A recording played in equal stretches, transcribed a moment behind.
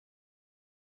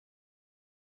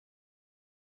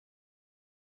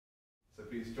So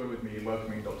please join with me in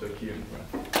welcoming Dr. Keyun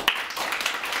Ruan.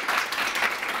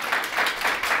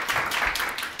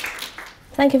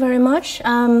 Thank you very much.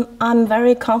 I'm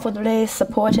very comfortably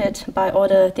supported by all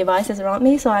the devices around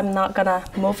me, so I'm not gonna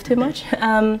move too much.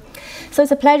 So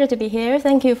it's a pleasure to be here.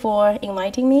 Thank you for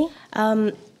inviting me.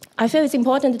 I feel it's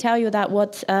important to tell you that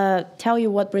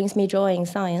what brings me joy in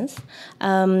science.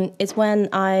 It's when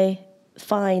I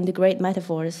find great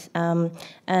metaphors, and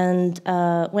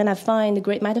when I find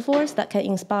great metaphors that can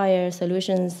inspire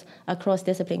solutions across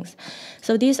disciplines.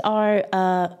 So these are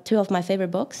two of my favorite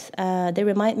books. They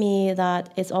remind me that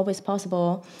it's always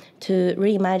possible to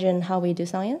reimagine how we do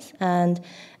science, and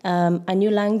a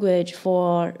new language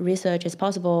for research is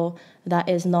possible that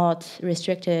is not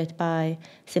restricted by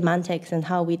semantics and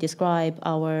how we describe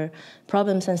our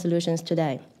problems and solutions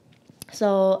today.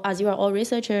 So as you are all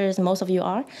researchers, most of you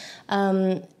are,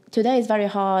 today it's very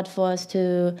hard for us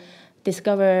to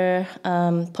discover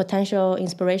potential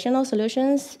inspirational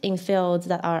solutions in fields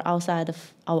that are outside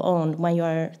of our own when you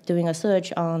are doing a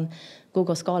search on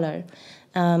Google Scholar.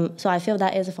 So I feel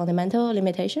that is a fundamental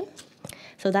limitation.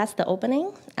 So that's the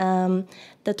opening.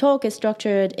 The talk is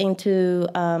structured into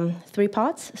 3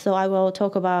 parts. So I will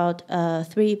talk about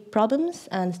 3 problems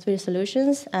and 3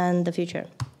 solutions and the future.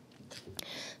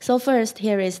 So first,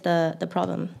 here is the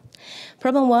problem.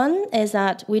 Problem 1 is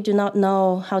that we do not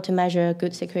know how to measure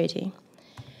good security.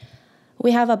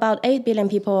 We have about 8 billion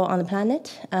people on the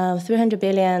planet, 300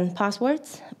 billion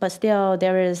passwords, but still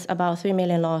there is about 3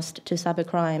 million lost to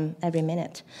cybercrime every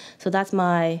minute. So that's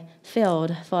my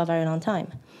field for a very long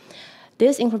time.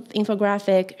 This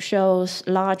infographic shows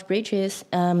large breaches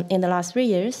in the last 3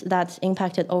 years that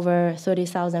impacted over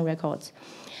 30,000 records.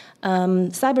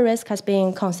 Cyber risk has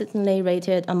been consistently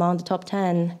rated among the top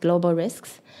 10 global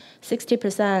risks.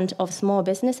 60% of small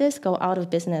businesses go out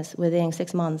of business within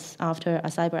 6 months after a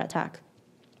cyber attack.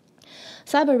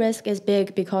 Cyber risk is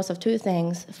big because of 2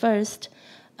 things. First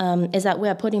is that we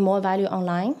are putting more value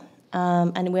online,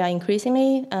 and we are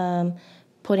increasingly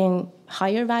putting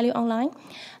higher value online.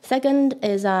 Second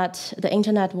is that the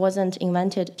internet wasn't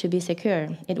invented to be secure.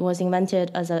 It was invented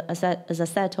as a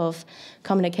set of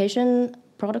communication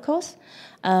protocols.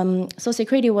 So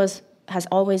security has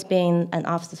always been an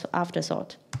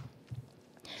afterthought.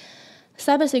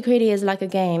 Cybersecurity is like a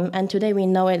game, and today we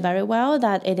know it very well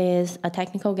that it is a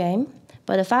technical game.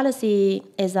 But the fallacy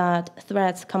is that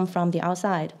threats come from the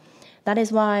outside. That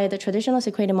is why the traditional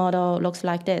security model looks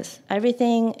like this.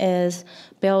 Everything is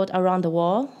built around the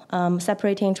wall,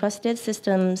 separating trusted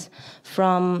systems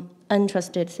from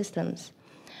untrusted systems.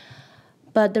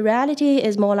 But the reality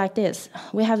is more like this.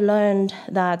 We have learned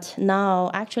that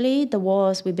now, actually, the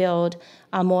walls we build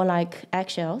are more like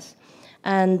eggshells,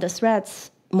 and the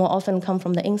threats more often come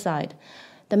from the inside.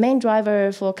 The main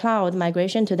driver for cloud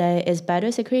migration today is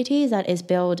better security that is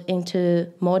built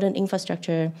into modern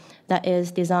infrastructure that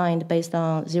is designed based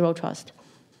on zero trust.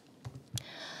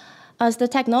 As the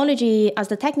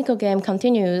technical game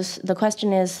continues, the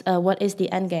question is, what is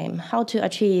the end game? How to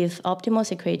achieve optimal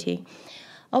security?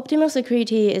 Optimal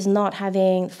security is not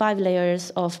having 5 layers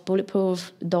of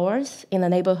bulletproof doors in a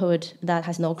neighborhood that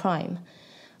has no crime.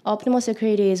 Optimal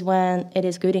security is when it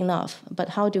is good enough, but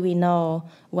how do we know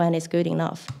when it's good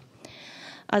enough?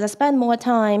 As I spend more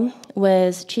time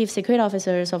with chief security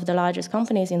officers of the largest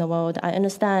companies in the world, I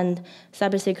understand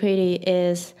cybersecurity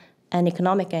is an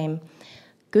economic game.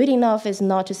 Good enough is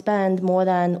not to spend more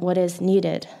than what is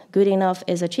needed. Good enough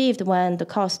is achieved when the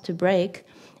cost to break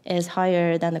is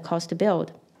higher than the cost to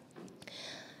build.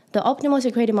 The optimal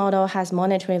security model has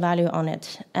monetary value on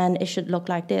it, and it should look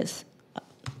like this.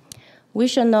 We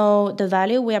should know the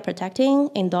value we are protecting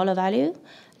in dollar value,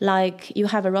 like you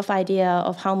have a rough idea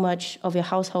of how much of your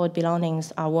household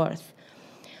belongings are worth.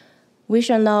 We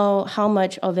should know how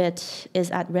much of it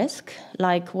is at risk,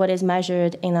 like what is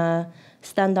measured in a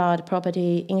standard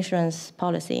property insurance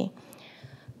policy.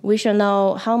 We should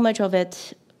know how much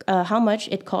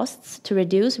it costs to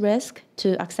reduce risk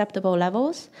to acceptable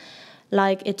levels,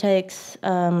 like it takes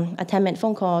a 10-minute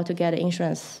phone call to get an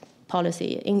insurance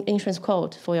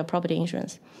quote for your property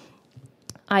insurance.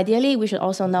 Ideally, we should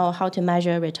also know how to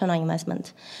measure return on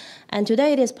investment. And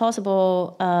today it is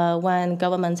possible when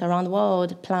governments around the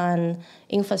world plan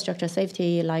infrastructure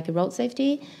safety, like road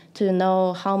safety, to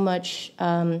know how much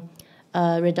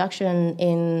reduction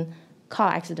in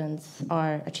car accidents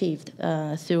are achieved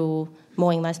through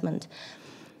more investment.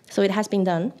 So it has been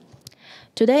done.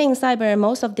 Today in cyber,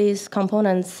 most of these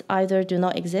components either do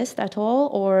not exist at all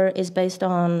or is based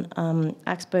on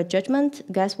expert judgment,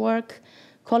 guesswork,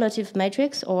 qualitative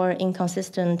metrics, or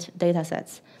inconsistent data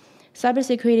sets.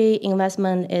 Cybersecurity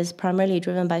investment is primarily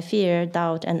driven by fear,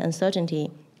 doubt, and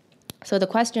uncertainty. So the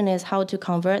question is how to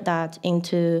convert that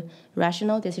into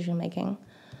rational decision-making.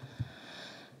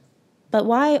 But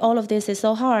why all of this is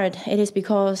so hard? It is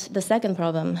because the second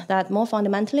problem, that more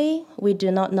fundamentally, we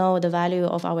do not know the value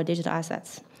of our digital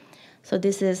assets. So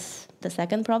this is the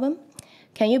second problem.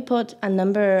 Can you put a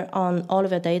number on all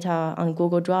of your data on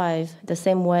Google Drive the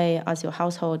same way as your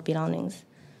household belongings?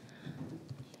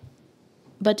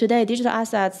 But today, digital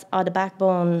assets are the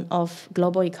backbone of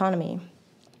global economy.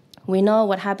 We know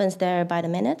what happens there by the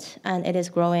minute, and it is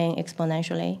growing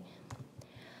exponentially.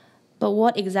 But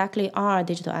what exactly are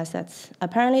digital assets?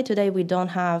 Apparently today we don't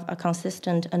have a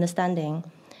consistent understanding.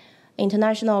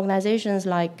 International organizations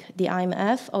like the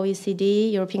IMF,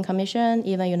 OECD, European Commission,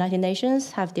 even United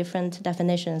Nations have different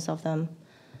definitions of them.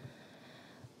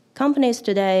 Companies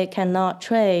today cannot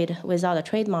trade without a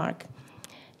trademark.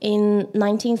 In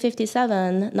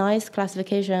 1957, NICE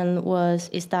classification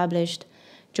was established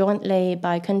jointly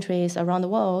by countries around the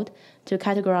world to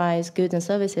categorize goods and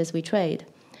services we trade.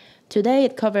 Today,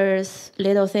 it covers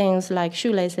little things like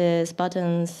shoelaces,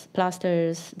 buttons,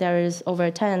 plasters. There is over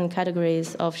 10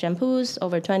 categories of shampoos,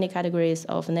 over 20 categories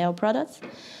of nail products.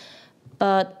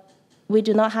 But we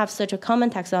do not have such a common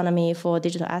taxonomy for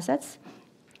digital assets.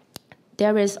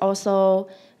 There is also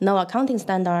no accounting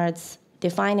standards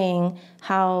defining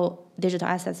how digital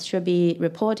assets should be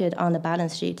reported on the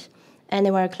balance sheet,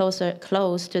 anywhere close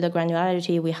to the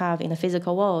granularity we have in the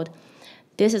physical world.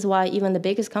 This is why even the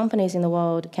biggest companies in the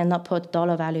world cannot put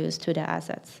dollar values to their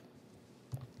assets.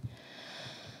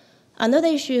 Another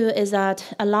issue is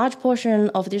that a large portion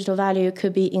of digital value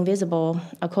could be invisible,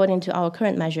 according to our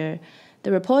current measure.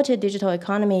 The reported digital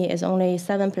economy is only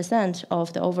 7%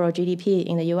 of the overall GDP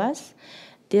in the US.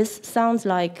 This sounds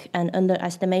like an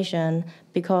underestimation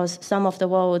because some of the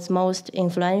world's most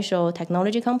influential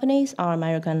technology companies are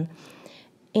American.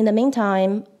 In the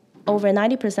meantime, over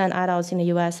 90% adults in the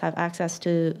US have access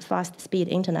to fast-speed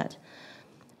internet.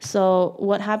 So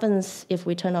what happens if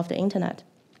we turn off the internet?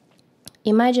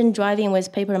 Imagine driving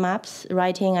with paper maps,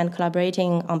 writing and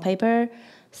collaborating on paper,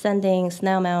 sending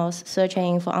snail mails,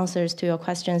 searching for answers to your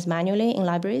questions manually in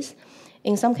libraries.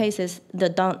 In some cases, the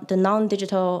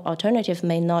non-digital alternative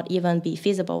may not even be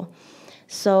feasible.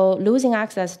 So losing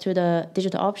access to the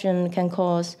digital option can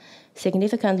cause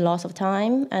significant loss of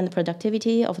time and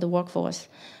productivity of the workforce.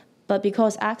 But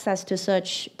because access to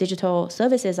such digital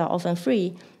services are often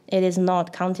free, it is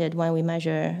not counted when we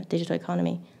measure digital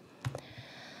economy.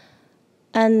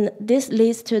 And this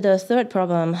leads to the third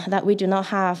problem, that we do not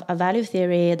have a value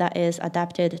theory that is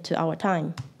adapted to our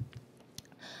time.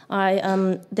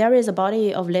 There is a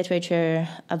body of literature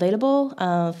available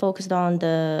focused on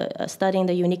studying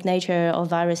the unique nature of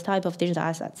various types of digital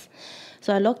assets.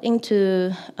 So I looked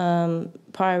into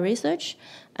prior research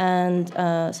and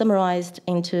summarized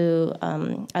into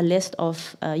a list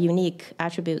of unique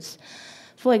attributes.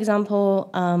 For example,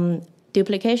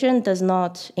 duplication does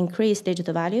not increase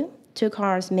digital value. 2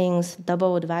 cars means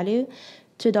doubled value.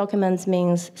 2 documents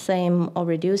means same or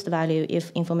reduced value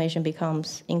if information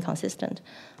becomes inconsistent.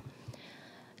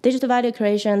 Digital value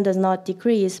creation does not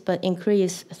decrease, but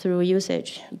increase through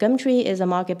usage. Gumtree is a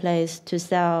marketplace to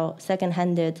sell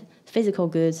second-handed physical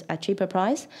goods at cheaper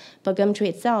price, but Gumtree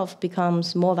itself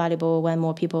becomes more valuable when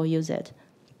more people use it.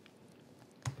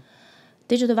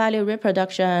 Digital value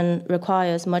reproduction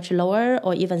requires much lower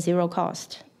or even zero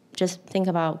cost. Just think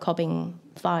about copying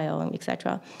file,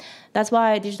 etc. That's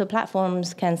why digital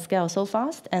platforms can scale so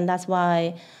fast, and that's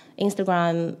why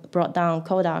Instagram brought down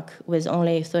Kodak with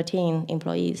only 13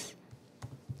 employees.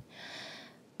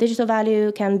 Digital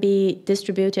value can be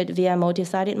distributed via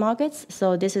multi-sided markets,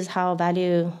 so this is how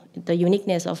the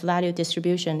uniqueness of value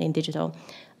distribution in digital.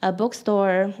 A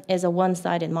bookstore is a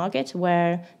one-sided market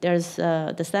where there's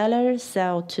the sellers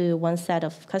sell to one set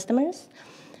of customers.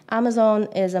 Amazon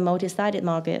is a multi-sided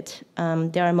market.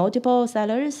 There are multiple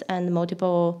sellers and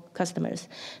multiple customers.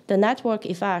 The network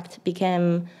effect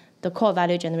became the core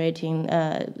value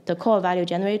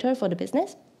generator for the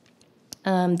business.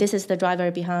 This is the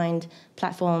driver behind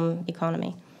platform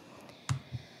economy.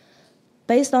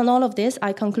 Based on all of this,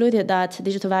 I concluded that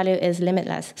digital value is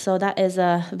limitless. So that is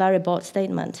a very bold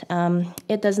statement.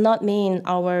 It does not mean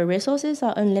our resources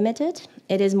are unlimited.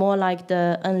 It is more like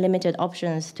the unlimited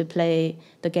options to play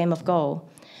the game of Go.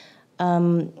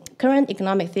 Current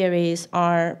economic theories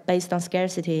are based on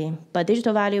scarcity, but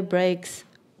digital value breaks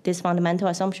this fundamental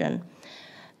assumption.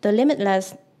 The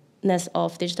limitlessness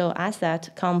of digital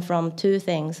asset come from 2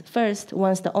 things. First,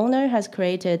 once the owner has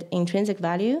created intrinsic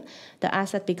value, the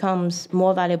asset becomes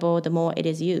more valuable the more it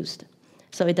is used.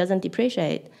 So it doesn't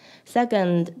depreciate.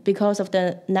 Second, because of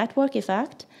the network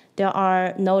effect, there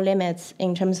are no limits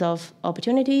in terms of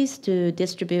opportunities to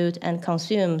distribute and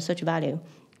consume such value.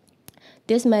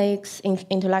 This makes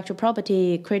intellectual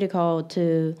property critical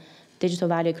to digital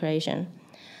value creation.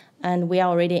 And we are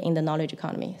already in the knowledge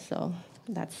economy, so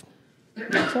that's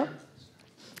all.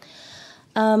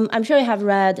 I'm sure you have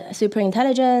read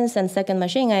Superintelligence and Second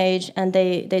Machine Age, and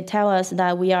they tell us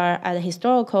that we are at a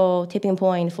historical tipping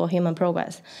point for human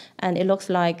progress. And it looks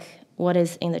like what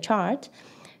is in the chart.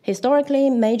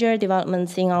 Historically, major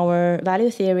developments in our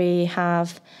value theory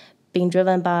have been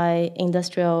driven by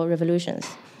industrial revolutions.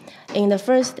 In the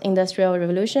first industrial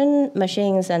revolution,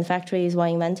 machines and factories were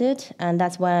invented, and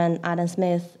that's when Adam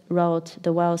Smith wrote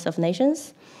The Wealth of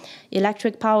Nations.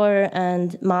 Electric power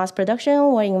and mass production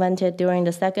were invented during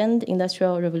the second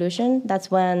industrial revolution.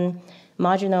 That's when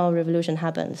marginal revolution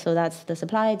happened. So that's the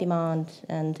supply, demand,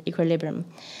 and equilibrium.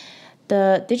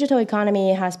 The digital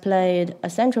economy has played a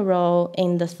central role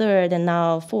in the third and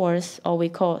now fourth, or we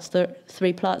call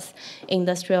 3+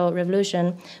 industrial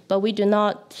revolution, but we do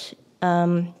not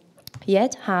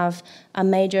yet have a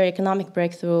major economic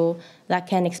breakthrough that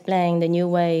can explain the new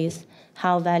ways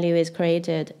how value is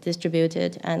created,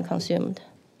 distributed, and consumed.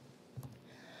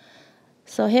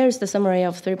 So here's the summary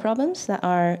of 3 problems that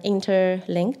are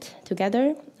interlinked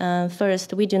together.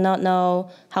 First, we do not know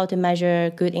how to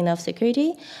measure good enough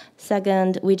security.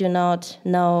 Second, we do not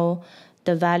know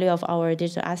the value of our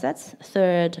digital assets.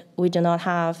 Third, we do not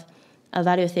have a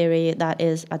value theory that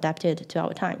is adapted to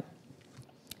our time.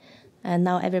 And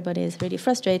now everybody is really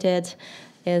frustrated.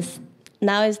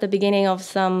 Now is the beginning of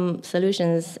some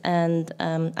solutions, and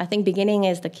I think beginning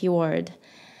is the key word.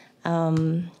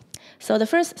 So the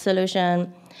first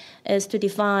solution is to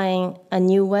define a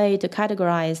new way to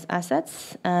categorize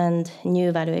assets and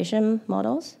new valuation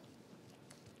models.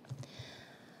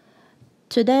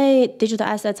 Today, digital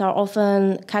assets are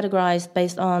often categorized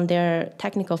based on their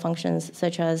technical functions,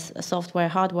 such as software,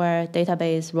 hardware,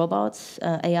 database, robots,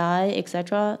 AI,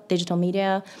 etc., digital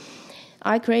media.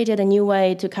 I created a new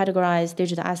way to categorize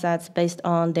digital assets based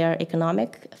on their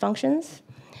economic functions.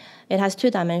 It has 2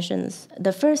 dimensions.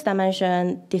 The first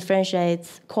dimension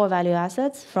differentiates core value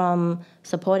assets from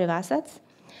supportive assets.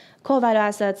 Core value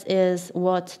assets is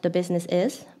what the business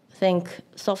is. Think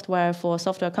software for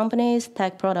software companies,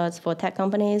 tech products for tech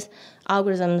companies,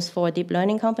 algorithms for deep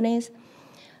learning companies.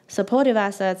 Supportive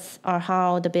assets are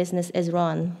how the business is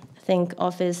run. Think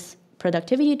office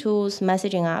productivity tools,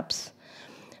 messaging apps.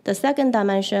 The second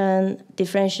dimension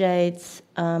differentiates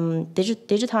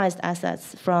digitized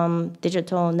assets from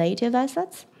digital native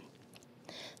assets.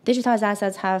 Digitized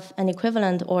assets have an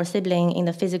equivalent or sibling in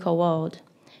the physical world.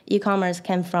 E-commerce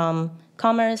came from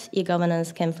commerce,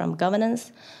 e-governance came from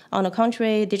governance. On the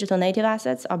contrary, digital native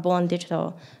assets are born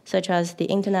digital, such as the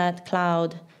internet,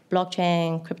 cloud,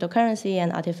 blockchain, cryptocurrency,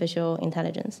 and artificial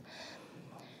intelligence.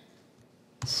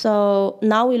 So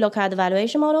now we look at the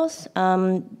valuation models.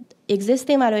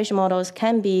 Existing valuation models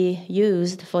can be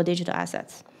used for digital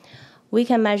assets. We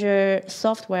can measure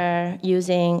software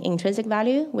using intrinsic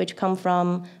value, which come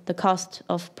from the cost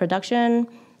of production,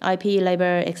 IP,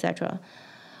 labor, etc.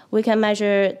 We can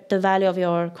measure the value of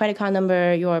your credit card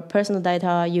number, your personal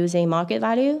data using market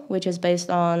value, which is based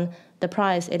on the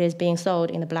price it is being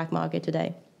sold in the black market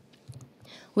today.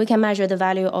 We can measure the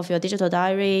value of your digital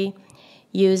diary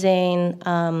using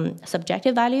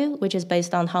subjective value, which is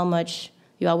based on how much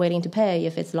you are willing to pay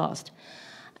if it's lost.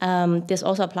 This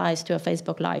also applies to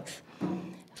Facebook likes.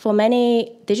 For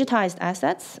many digitized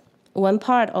assets, one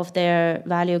part of their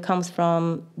value comes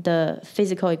from the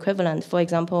physical equivalent, for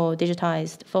example,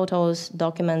 digitized photos,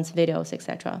 documents, videos,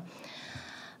 etc.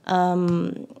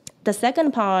 The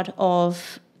second part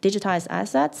of digitized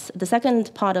assets, the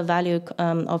second part of value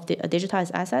of the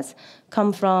digitized assets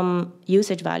come from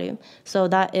usage value. So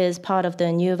that is part of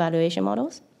the new valuation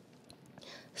models.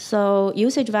 So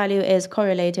usage value is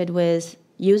correlated with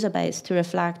user base to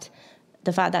reflect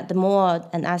the fact that the more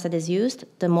an asset is used,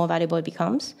 the more valuable it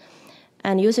becomes.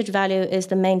 And usage value is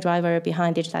the main driver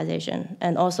behind digitization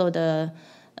and also the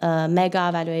mega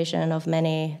valuation of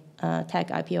many tech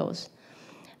IPOs.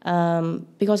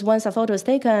 Because once a photo is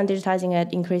taken, digitizing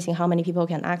it, increasing how many people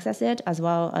can access it, as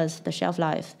well as the shelf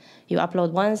life. You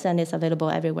upload once and it's available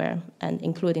everywhere, and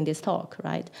including this talk,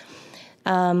 right?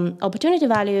 Opportunity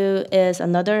value is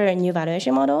another new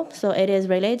valuation model. So it is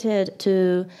related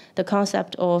to the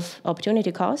concept of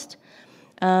opportunity cost.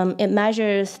 It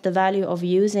measures the value of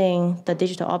using the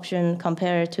digital option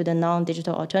compared to the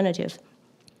non-digital alternative.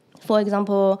 For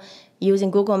example, using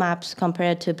Google Maps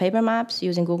compared to paper maps,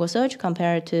 using Google search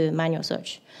compared to manual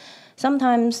search.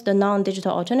 Sometimes the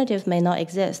non-digital alternative may not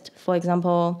exist. For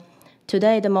example,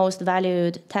 Today, the most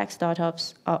valued tech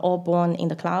startups are all born in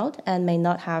the cloud and may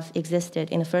not have existed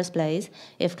in the first place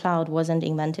if cloud wasn't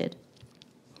invented.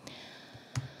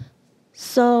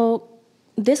 So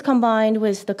this combined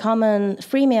with the common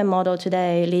freemium model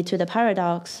today lead to the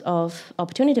paradox of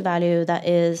opportunity value that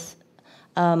is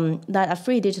that a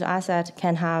free digital asset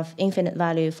can have infinite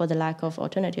value for the lack of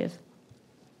alternative.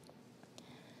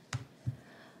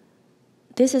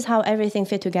 This is how everything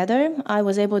fit together. I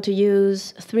was able to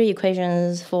use 3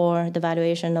 equations for the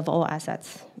valuation of all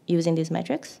assets using these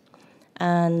metrics.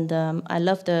 And I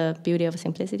love the beauty of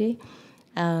simplicity.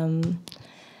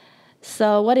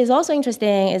 So what is also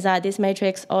interesting is that this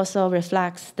matrix also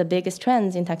reflects the biggest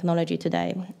trends in technology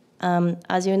today.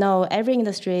 As you know, every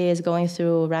industry is going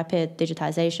through rapid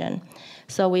digitization.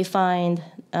 So we find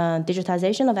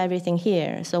digitization of everything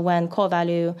here. So when core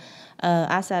value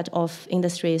asset of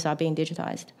industries are being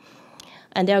digitized.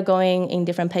 And they're going in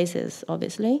different paces,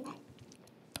 obviously.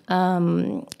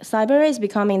 Cyber is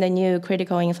becoming the new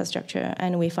critical infrastructure,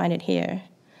 and we find it here.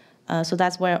 So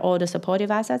that's where all the supportive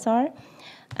assets are.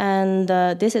 And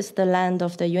this is the land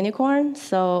of the unicorn.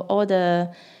 So all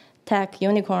the tech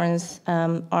unicorns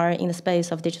are in the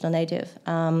space of digital native.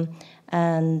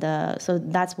 So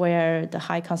that's where the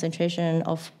high concentration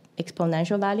of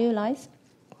exponential value lies.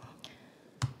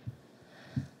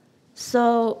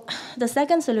 So the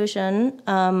second solution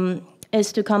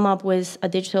is to come up with a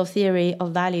digital theory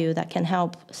of value that can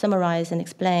help summarize and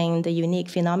explain the unique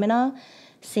phenomena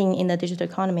seen in the digital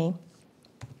economy.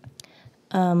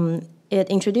 It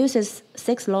introduces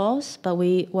 6 laws, but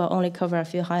we will only cover a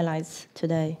few highlights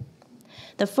today.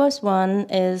 The first one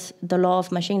is the law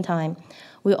of machine time.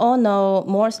 We all know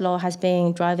Moore's law has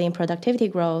been driving productivity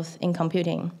growth in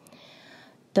computing.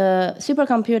 The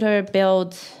supercomputer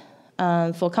built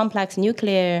for complex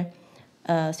nuclear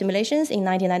simulations in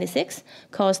 1996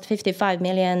 cost $55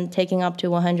 million, taking up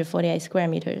to 148 square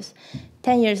meters.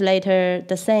 10 years later,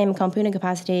 the same computing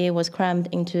capacity was crammed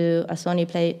into a Sony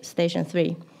PlayStation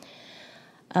 3.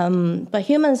 But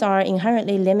humans are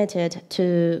inherently limited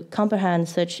to comprehend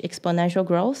such exponential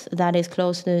growth that is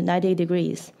close to 90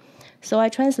 degrees. So I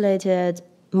translated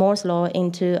Moore's law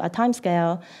into a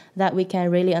timescale that we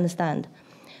can really understand.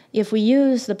 If we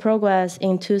use the progress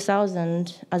in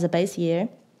 2000 as a base year,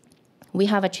 we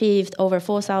have achieved over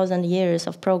 4,000 years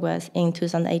of progress in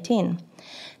 2018.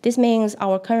 This means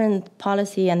our current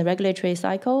policy and regulatory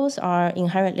cycles are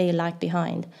inherently lag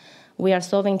behind. We are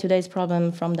solving today's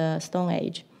problem from the Stone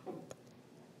Age.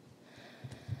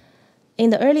 In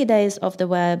the early days of the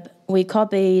web, we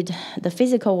copied the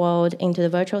physical world into the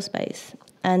virtual space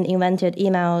and invented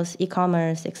emails,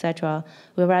 e-commerce, etc.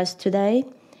 Whereas today,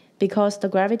 because the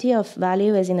gravity of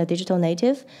value is in the digital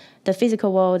native, the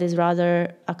physical world is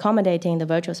rather accommodating the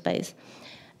virtual space.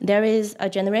 There is a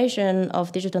generation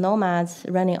of digital nomads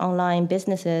running online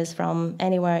businesses from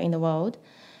anywhere in the world.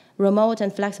 Remote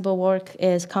and flexible work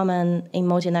is common in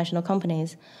multinational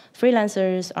companies.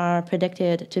 Freelancers are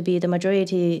predicted to be the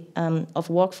majority of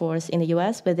workforce in the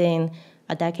US within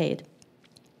a decade.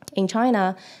 In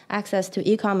China, access to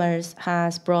e-commerce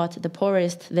has brought the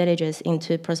poorest villages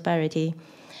into prosperity.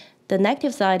 The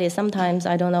negative side is sometimes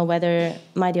I don't know whether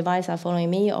my device are following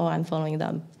me or I'm following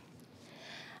them.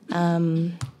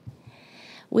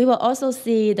 We will also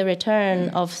see the return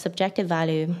of subjective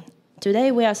value.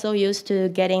 Today, we are so used to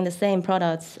getting the same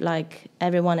products like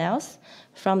everyone else,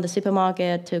 from the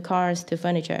supermarket to cars to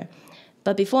furniture.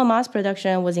 But before mass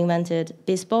production was invented,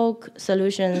 bespoke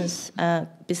solutions,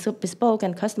 bespoke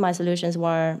and customized solutions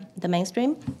were the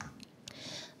mainstream.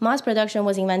 Mass production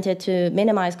was invented to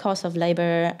minimize cost of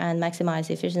labor and maximize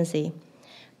efficiency.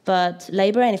 But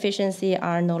labor and efficiency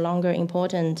are no longer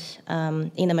important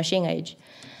in the machine age.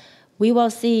 We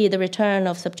will see the return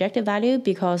of subjective value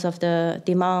because of the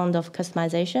demand of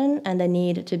customization and the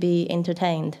need to be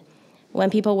entertained when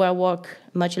people will work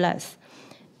much less.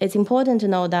 It's important to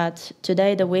know that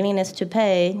today the willingness to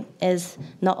pay is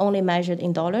not only measured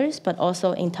in dollars, but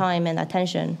also in time and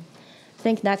attention.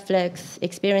 Think Netflix,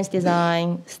 experience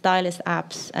design, stylist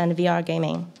apps, and VR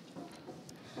gaming.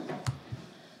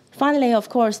 Finally, of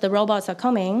course, the robots are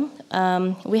coming.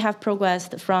 We have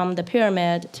progressed from the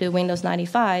pyramid to Windows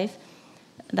 95.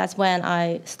 That's when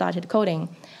I started coding.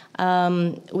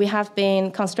 We have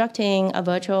been constructing a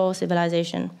virtual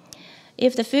civilization.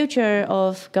 If the future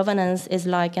of governance is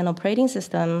like an operating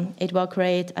system, it will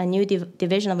create a new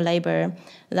division of labor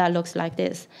that looks like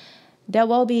this. There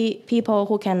will be people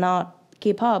who cannot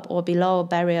keep up or below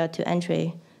barrier to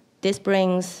entry. This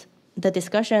brings the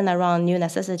discussion around new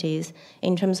necessities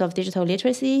in terms of digital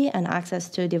literacy and access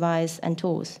to device and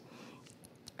tools.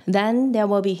 Then there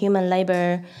will be human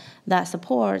labor that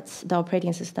supports the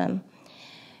operating system.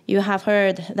 you have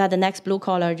heard that the next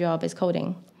blue-collar job is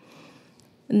coding.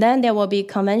 Then there will be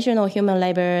conventional human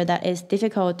labor that is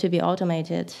difficult to be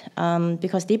automated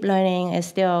because deep learning is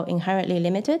still inherently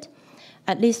limited.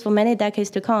 At least for many decades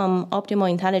to come, optimal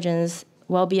intelligence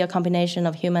will be a combination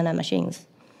of human and machines.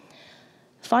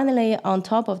 Finally, on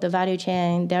top of the value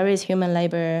chain, there is human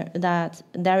labor that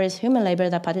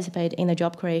participate in the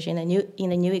job creation in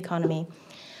the new economy.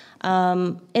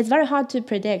 It's very hard to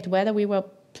predict whether we will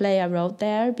play a role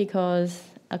there because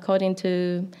according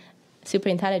to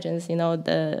superintelligence,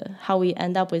 how we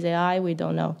end up with AI, we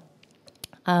don't know.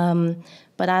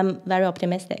 But I'm very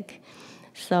optimistic.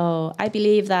 So I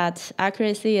believe that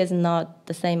accuracy is not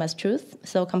the same as truth,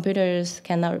 so computers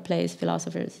cannot replace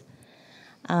philosophers.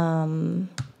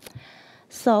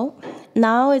 So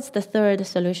now it's the third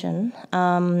solution.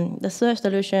 The third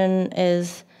solution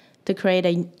is to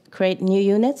create new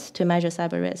units to measure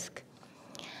cyber risk.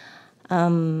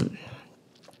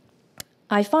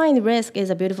 I find risk is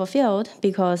a beautiful field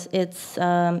because it's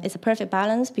a perfect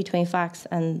balance between facts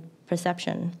and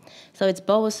perception. So it's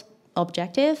both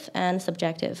objective and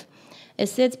subjective. It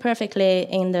sits perfectly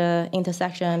in the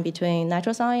intersection between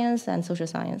natural science and social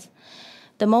science.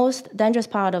 The most dangerous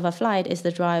part of a flight is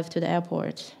the drive to the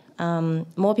airport.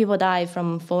 More people die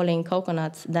from falling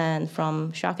coconuts than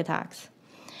from shark attacks.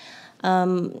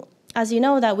 As you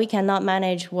know, that we cannot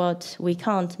manage what we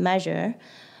can't measure,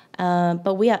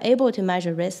 but we are able to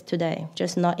measure risk today,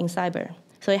 just not in cyber.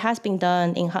 So it has been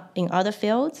done in other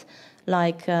fields,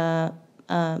 like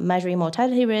measuring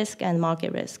mortality risk and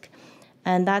market risk.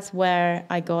 And that's where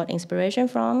I got inspiration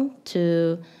from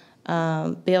to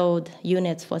build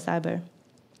units for cyber.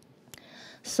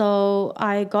 So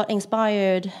I got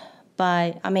inspired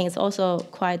by, it's also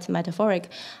quite metaphoric.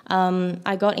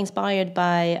 I got inspired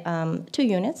by 2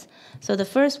 units. So the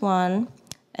first one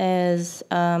is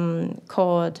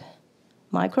called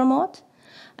micromort,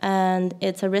 and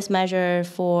it's a risk measure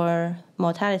for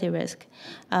mortality risk.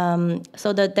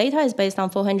 So the data is based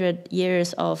on 400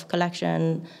 years of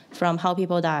collection from how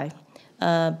people die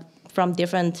from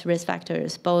different risk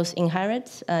factors, both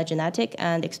inherent, genetic,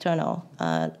 and external,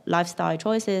 lifestyle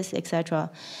choices,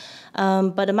 etc.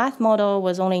 But the math model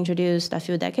was only introduced a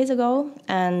few decades ago,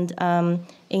 and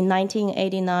in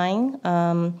 1989,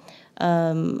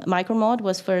 micromort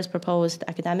was first proposed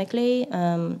academically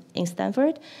in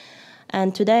Stanford,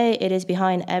 and today it is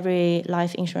behind every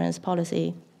life insurance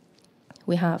policy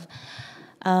we have.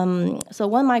 So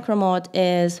 1 micromort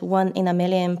is 1 in a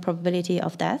million probability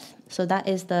of death. So that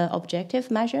is the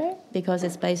objective measure because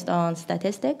it's based on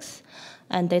statistics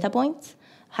and data points,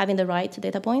 having the right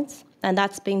data points. And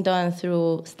that's being done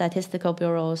through statistical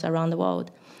bureaus around the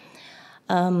world.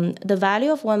 The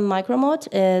value of 1 micromort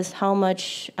is how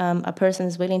much a person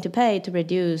is willing to pay to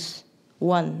reduce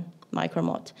 1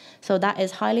 micromort. So that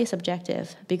is highly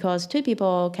subjective because 2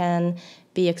 people can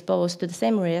be exposed to the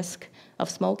same risk of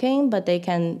smoking, but they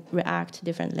can react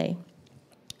differently.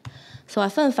 So a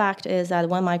fun fact is that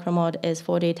 1 micromort is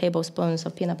 40 tablespoons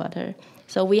of peanut butter.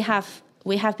 So we have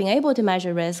been able to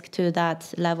measure risk to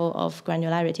that level of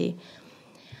granularity.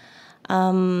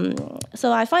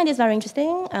 So I find this very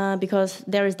interesting because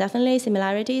there is definitely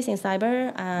similarities in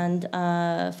cyber. And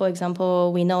for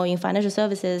example, we know in financial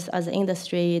services as an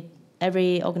industry,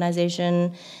 every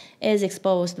organization is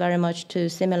exposed very much to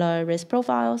similar risk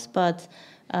profiles, but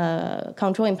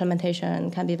control implementation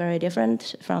can be very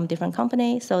different from different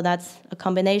companies. So that's a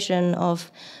combination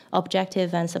of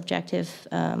objective and subjective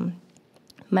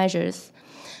measures.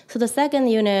 So the second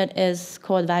unit is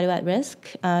called value at risk.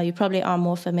 You probably are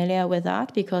more familiar with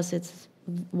that because it's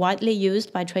widely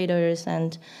used by traders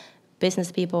and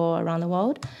business people around the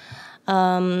world.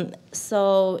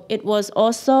 So it was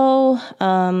also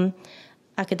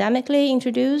academically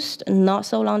introduced not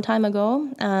so long time ago,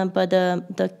 but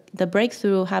the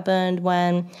breakthrough happened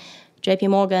when JP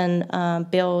Morgan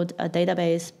built a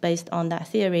database based on that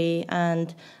theory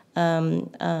and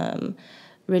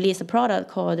released a product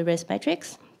called Risk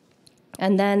Matrix.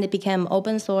 And then it became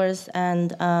open source,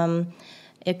 and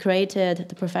it created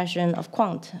the profession of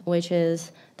quant, which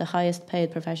is the highest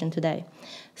paid profession today.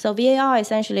 So VAR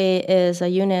essentially is a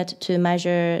unit to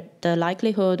measure the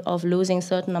likelihood of losing a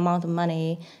certain amount of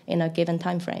money in a given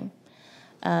time frame.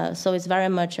 So it's very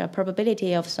much a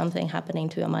probability of something happening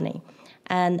to your money.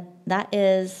 And that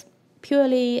is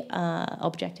purely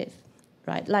objective,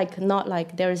 right? Not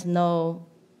like there is no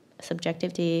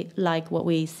subjectivity like what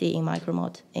we see in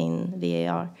micromort in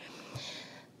VAR.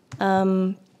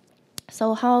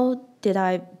 So how did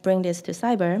I bring this to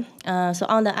cyber? So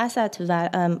on the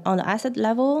asset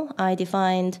level, I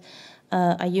defined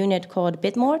a unit called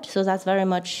bitmort. So that's very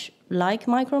much like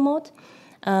micromort.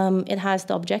 It has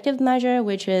the objective measure,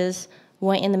 which is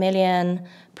 1 in a million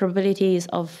probabilities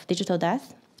of digital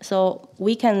death. So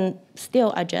we can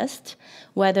still adjust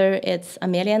whether it's a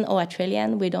million or a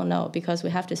trillion. We don't know because we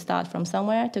have to start from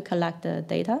somewhere to collect the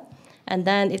data, and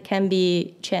then it can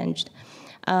be changed.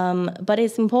 But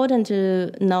it's important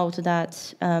to note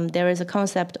that there is a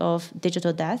concept of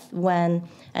digital death when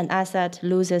an asset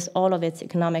loses all of its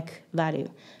economic value.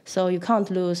 So you can't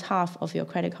lose half of your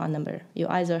credit card number. You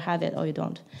either have it or you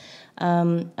don't.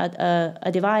 A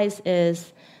device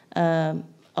is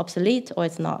obsolete or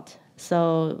it's not.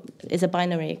 So it's a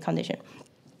binary condition.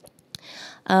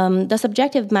 The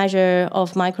subjective measure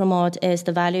of micromort is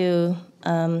the value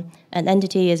an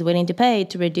entity is willing to pay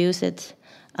to reduce it,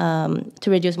 to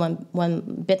reduce one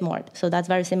bitmort. So that's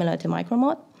very similar to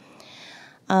micromort.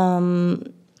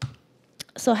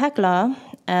 So hekla,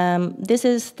 this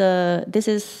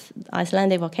is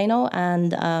Icelandic volcano,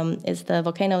 and it's the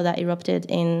volcano that erupted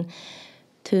in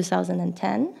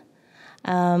 2010.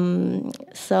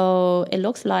 So it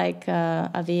looks like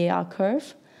a VAR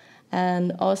curve.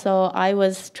 And also, I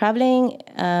was traveling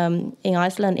in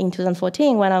Iceland in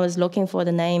 2014 when I was looking for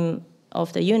the name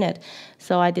of the unit.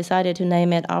 So I decided to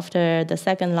name it after the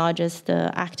second largest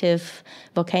active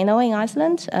volcano in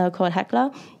Iceland, called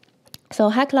Hekla. So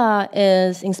Hekla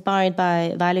is inspired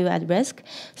by value at risk.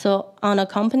 So on a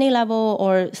company level,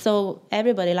 or so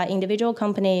everybody, like individual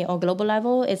company or global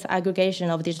level, it's aggregation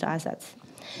of digital assets.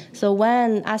 So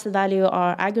when asset value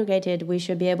are aggregated, we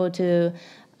should be able to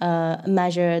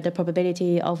measure the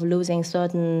probability of losing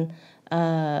certain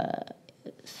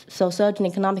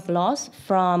economic loss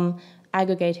from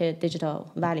aggregated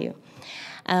digital value.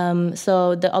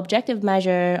 So the objective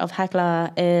measure of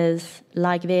Hekla is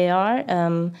like VAR,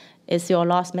 is your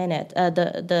loss minute,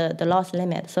 the loss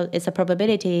limit. So it's a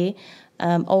probability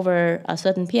over a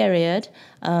certain period,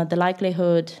 the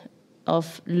likelihood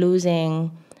of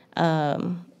losing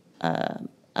a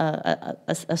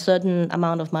certain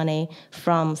amount of money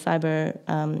from cyber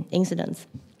incidents.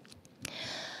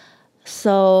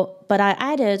 So, but I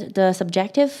added the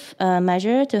subjective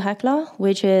measure to Hekla,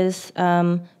 which is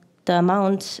the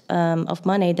amount of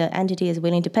money the entity is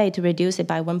willing to pay to reduce it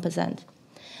by 1%.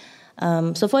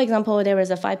 So, for example, there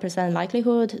is a 5%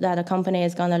 likelihood that a company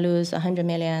is going to lose 100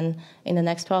 million in the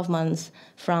next 12 months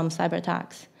from cyber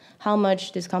attacks. How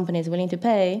much this company is willing to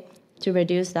pay to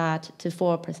reduce that to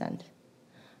 4%.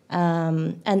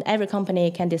 And every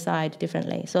company can decide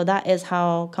differently. So that is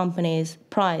how companies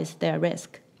price their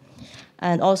risk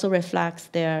and also reflects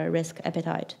their risk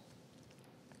appetite.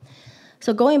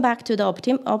 So going back to the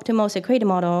optimal security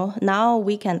model, now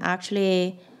we can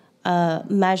actually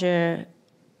measure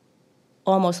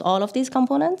almost all of these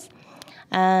components.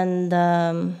 And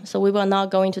so we will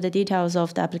not go into the details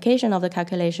of the application of the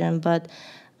calculation, but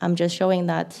I'm just showing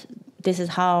that this is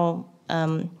how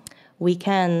we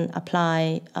can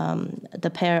apply the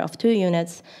pair of two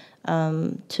units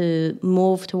to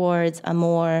move towards a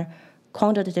more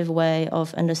quantitative way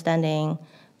of understanding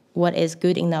what is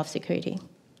good enough security.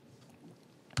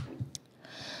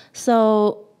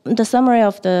 So the summary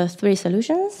of the three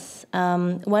solutions.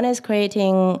 One is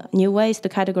creating new ways to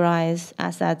categorize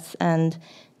assets and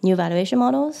new valuation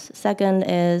models. Second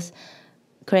is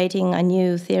creating a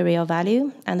new theory of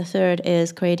value. And the third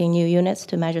is creating new units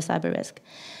to measure cyber risk.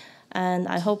 And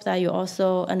I hope that you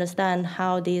also understand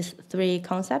how these three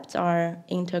concepts are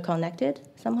interconnected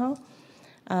somehow.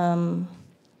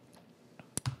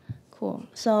 Cool.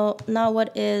 So now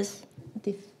what is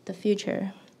the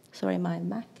future? Sorry, my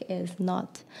Mac is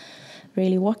not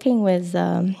really working with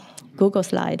Google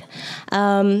Slide.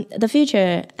 The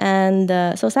future, and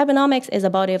so Cybernomics is a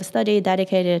body of study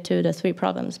dedicated to the three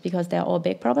problems because they're all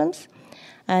big problems,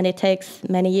 and it takes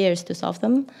many years to solve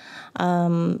them.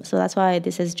 So that's why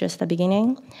this is just the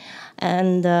beginning.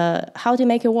 And how to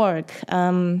make it work?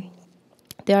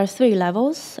 There are three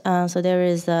levels. So there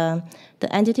is the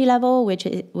entity level, which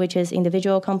is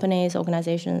individual companies,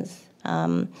 organizations,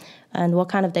 and what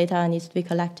kind of data needs to be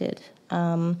collected,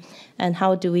 and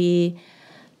how do we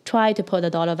try to put a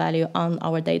dollar value on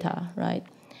our data, right?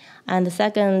 And the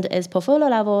second is portfolio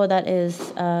level, that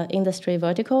is industry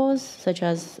verticals, such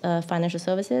as financial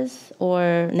services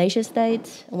or nation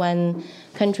states, when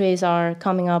countries are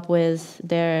coming up with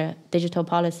their digital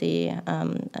policy,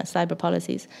 cyber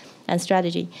policies, and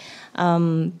strategy.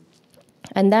 And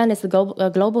then it's a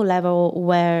global level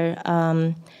where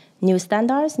new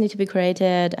standards need to be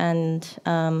created, and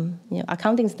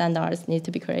accounting standards need to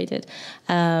be created,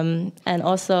 and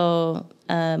also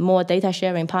more data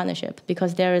sharing partnership,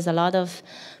 because there is a lot of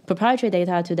proprietary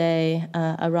data today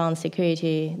around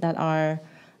security that are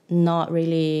not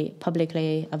really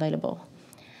publicly available.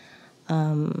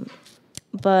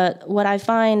 But what I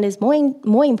find is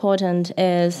more important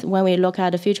is when we look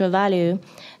at the future value,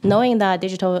 knowing that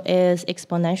digital is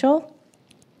exponential,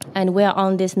 and we're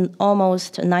on this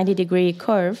almost 90-degree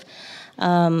curve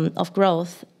of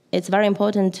growth. It's very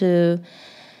important to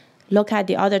look at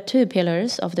the other two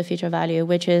pillars of the future value,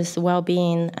 which is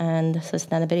well-being and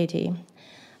sustainability.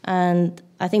 And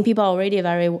I think people are already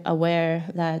very aware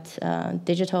that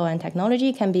digital and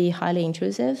technology can be highly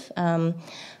intrusive.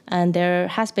 And there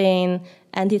has been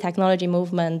anti-technology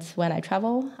movements when I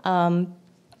travel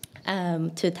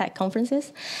to tech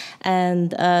conferences.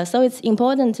 And so it's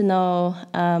important to know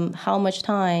how much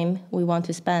time we want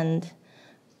to spend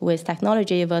with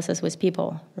technology versus with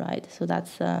people, right? So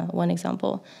that's one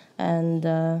example. And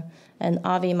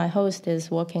Avi, my host,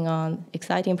 is working on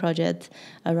exciting project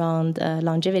around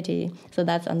longevity. So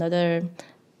that's another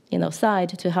side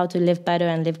to how to live better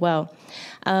and live well.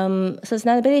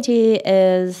 Sustainability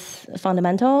is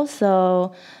fundamental.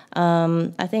 So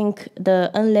I think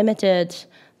the unlimited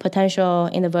potential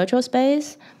in the virtual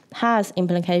space has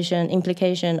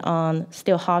implication on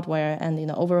still hardware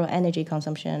and overall energy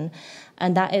consumption,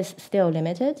 and that is still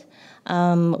limited.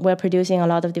 We're producing a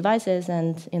lot of devices,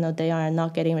 and they are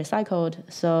not getting recycled.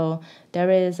 So there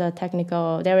is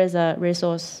a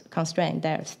resource constraint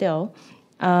there still.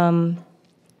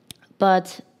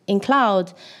 But in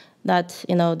cloud,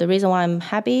 the reason why I'm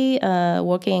happy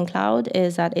working in cloud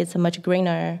is that it's a much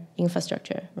greener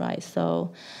infrastructure, right?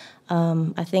 So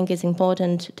I think it's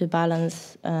important to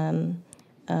balance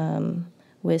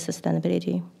with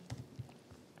sustainability.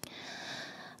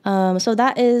 So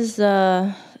that is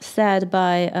said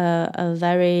by a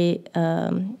very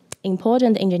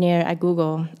important engineer at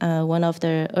Google, one of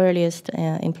the earliest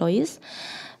employees.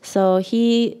 So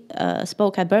he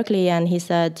spoke at Berkeley, and he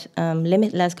said,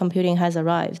 limitless computing has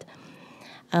arrived.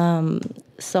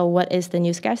 So what is the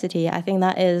new scarcity? I think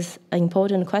that is an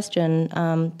important question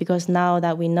because now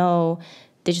that we know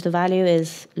digital value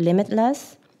is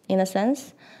limitless in a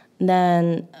sense,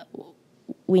 then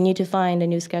we need to find a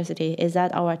new scarcity. Is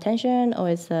that our attention, or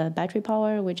is it battery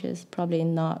power, which is probably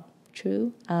not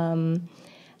true?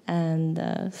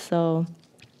 So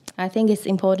I think it's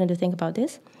important to think about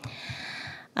this.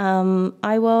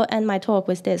 I will end my talk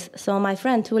with this. So my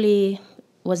friend Tuli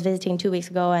was visiting 2 weeks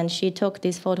ago, and she took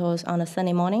these photos on a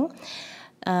sunny morning.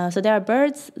 So there are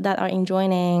birds that are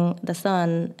enjoying the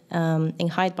sun in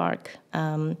Hyde Park,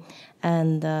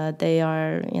 and they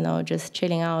are, just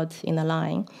chilling out in a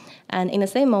line. And in the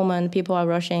same moment, people are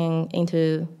rushing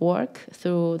into work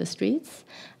through the streets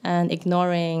and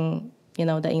ignoring,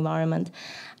 the environment.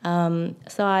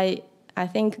 So I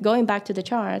think going back to the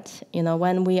chart,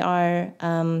 when we are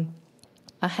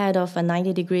ahead of a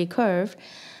 90-degree curve,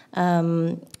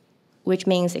 which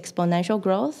means exponential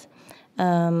growth,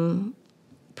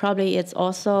 probably it's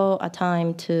also a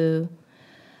time to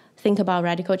think about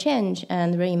radical change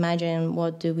and reimagine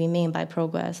what do we mean by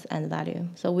progress and value.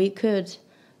 So we could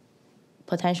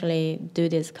potentially do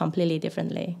this completely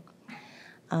differently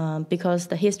because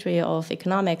the history of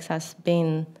economics has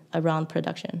been around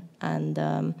production. And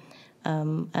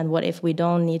what if we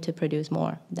don't need to produce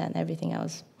more, then everything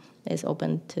else is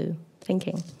open to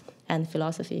thinking and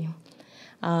philosophy.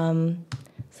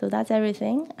 So that's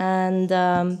everything. And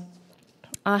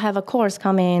I have a course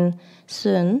coming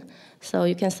soon, so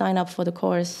you can sign up for the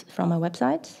course from my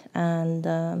website. And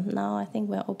now I think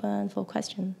we're open for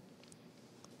questions.